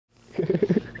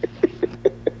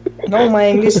No, my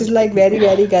English is like very,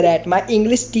 very correct. My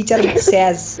English teacher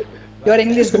says, your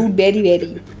English good, very,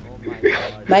 very. Oh my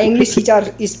god. My English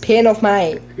teacher is fan of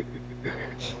mine.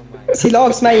 Oh my She god.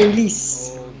 loves my English.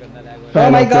 Oh, ganda lag ho raha Oh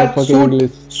Fan my of your god, fucking shoot!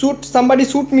 English. Shoot! Somebody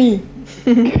shoot me!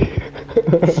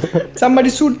 Somebody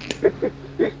shoot!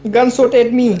 Gun shot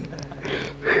at me.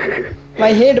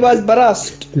 My head was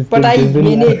burst, but I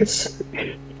managed.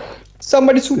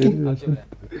 Somebody shooting. है. चुप रह.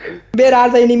 Where are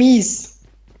the enemies?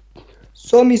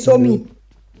 Show me, show me. In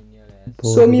your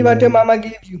ass. Show me what your mama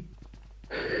gave you.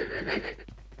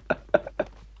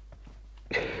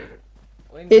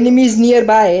 Enemies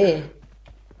nearby.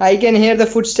 I can hear the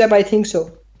footstep, I think so.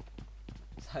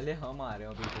 साले हम आ रहे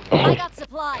हो पीछे. I got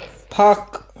supplies. Fuck.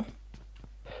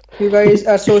 You guys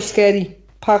are so scary.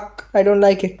 Fuck. I don't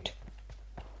like it.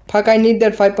 Fuck, I need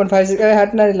that 5.56. I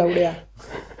had not allowed, yeah.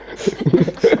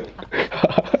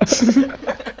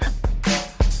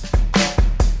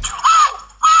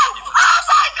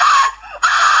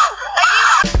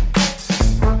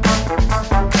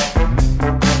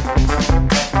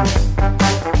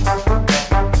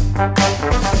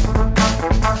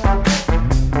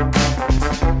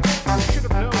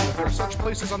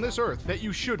 Places on this earth that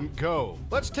you shouldn't go.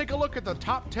 Let's take a look at the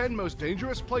top 10 most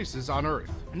dangerous places on earth.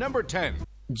 Number 10.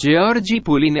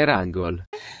 Georgopol.Exe.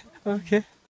 Okay.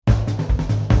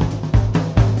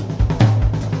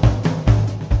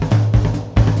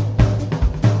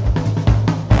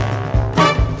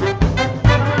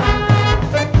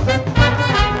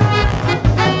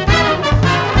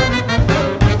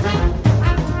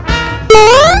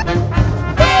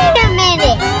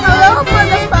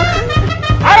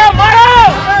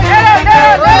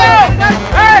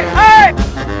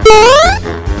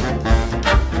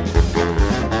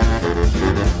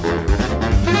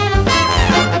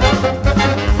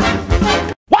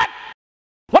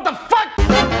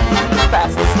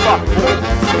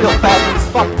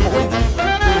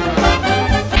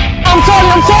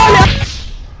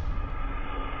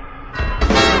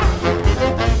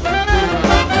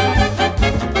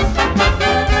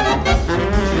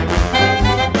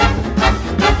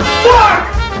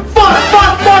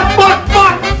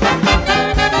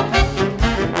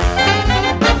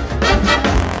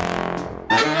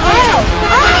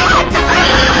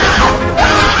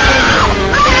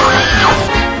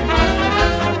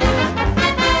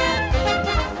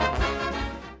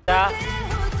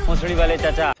 भोसड़ी वाले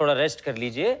चाचा थोड़ा rest कर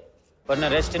लीजिए वरना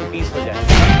rest in peace हो जाए.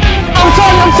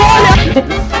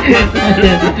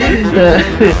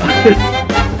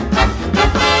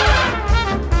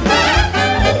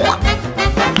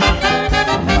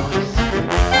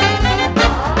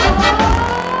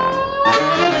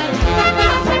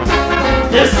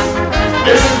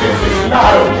 This is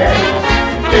not okay.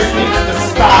 This needs to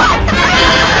stop.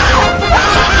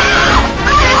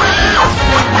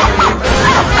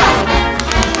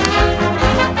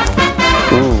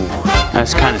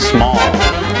 That's kind of small.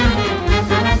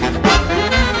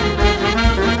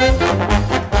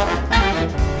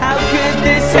 How could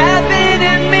this happen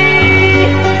to me?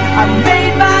 I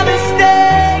made my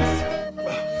mistakes.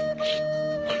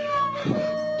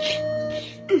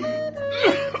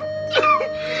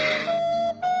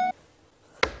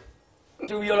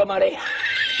 Tú yo lo mareé.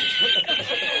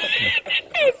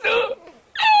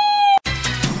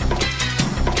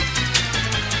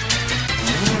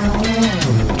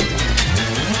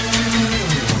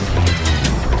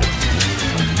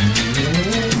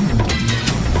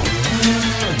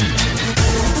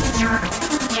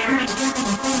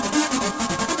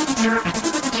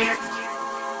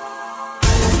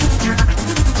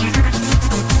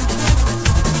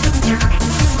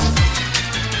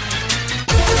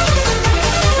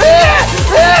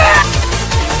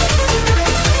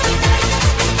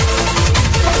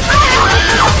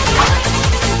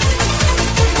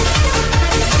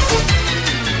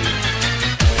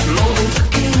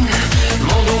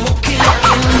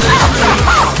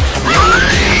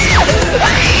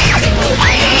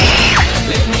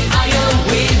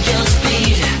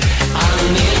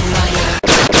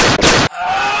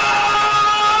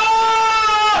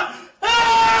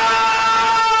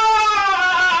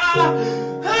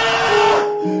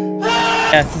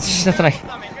 Yeah, that's right.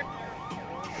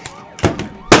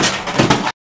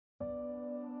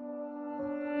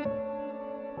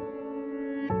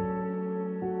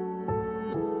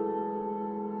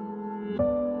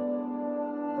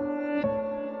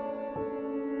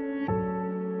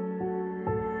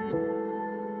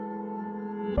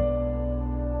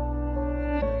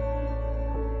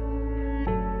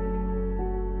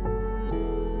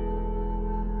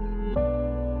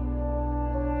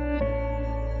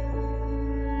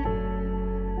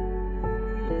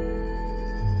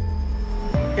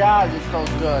 God, it's so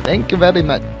good. Thank you very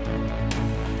much.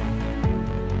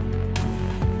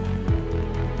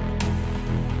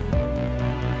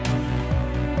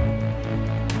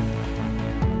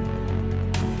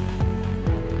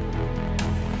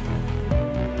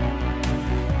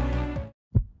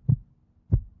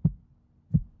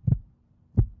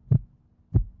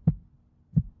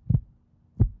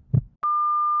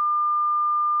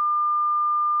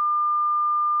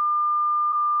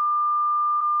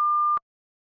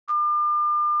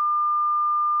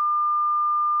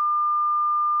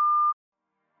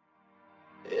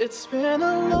 It's been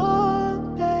a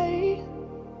long day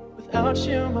without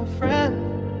you, my friend,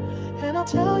 and I'll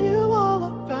tell you all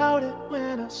about it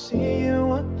when I see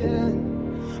you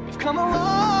again. We've come a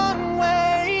long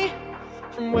way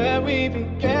from where we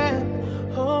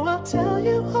began. Oh, I'll tell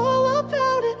you all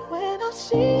about it when I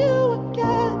see you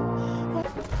again.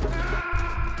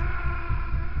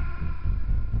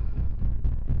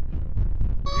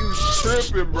 You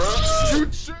tripping, bro. You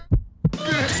tripping.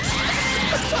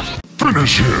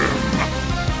 Finish him.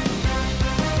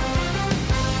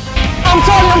 I'm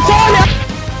sorry.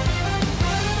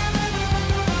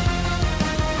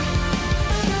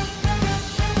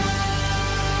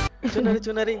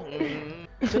 Chunari.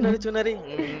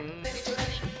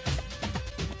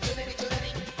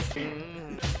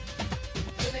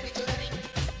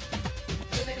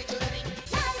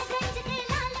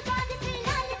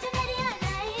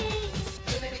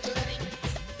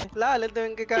 लाल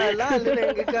रंग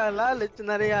का लाल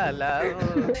चुनरिया लाओ.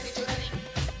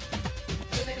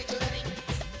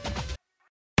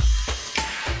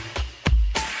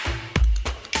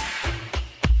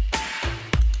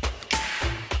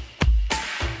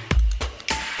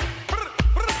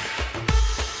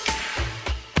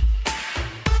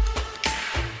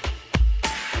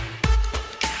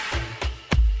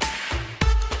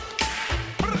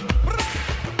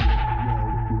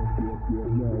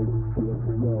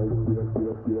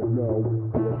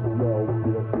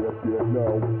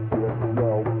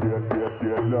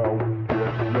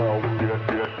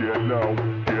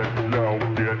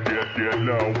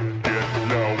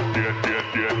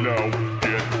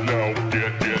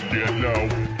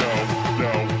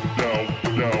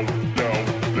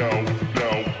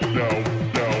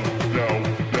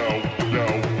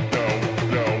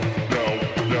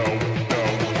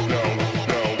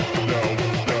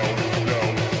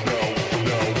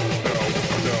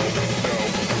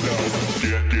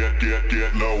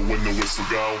 Get low when the whistle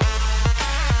go.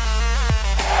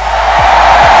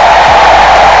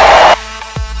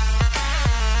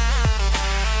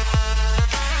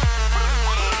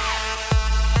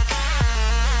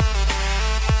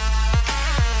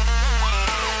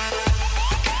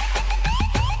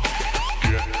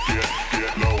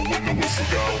 Get low when the whistle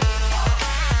go.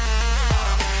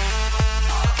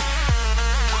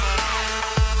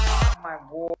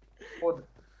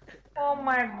 Oh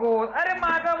my god. अरे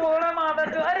मागा बोला मादर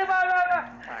जो. अरे मागा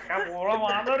बोला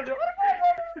मादर जो.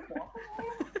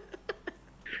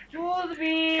 Choose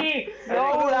me.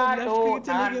 Loura to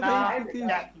Anna.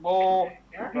 Bo.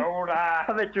 Loura.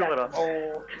 अबे चुप रहो.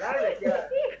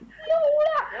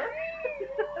 लोड़ा.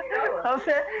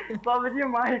 अबे PUBG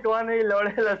माइक वाले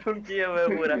लोड़े लसुन किए हुए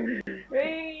पूरा.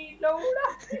 ए लोड़ा.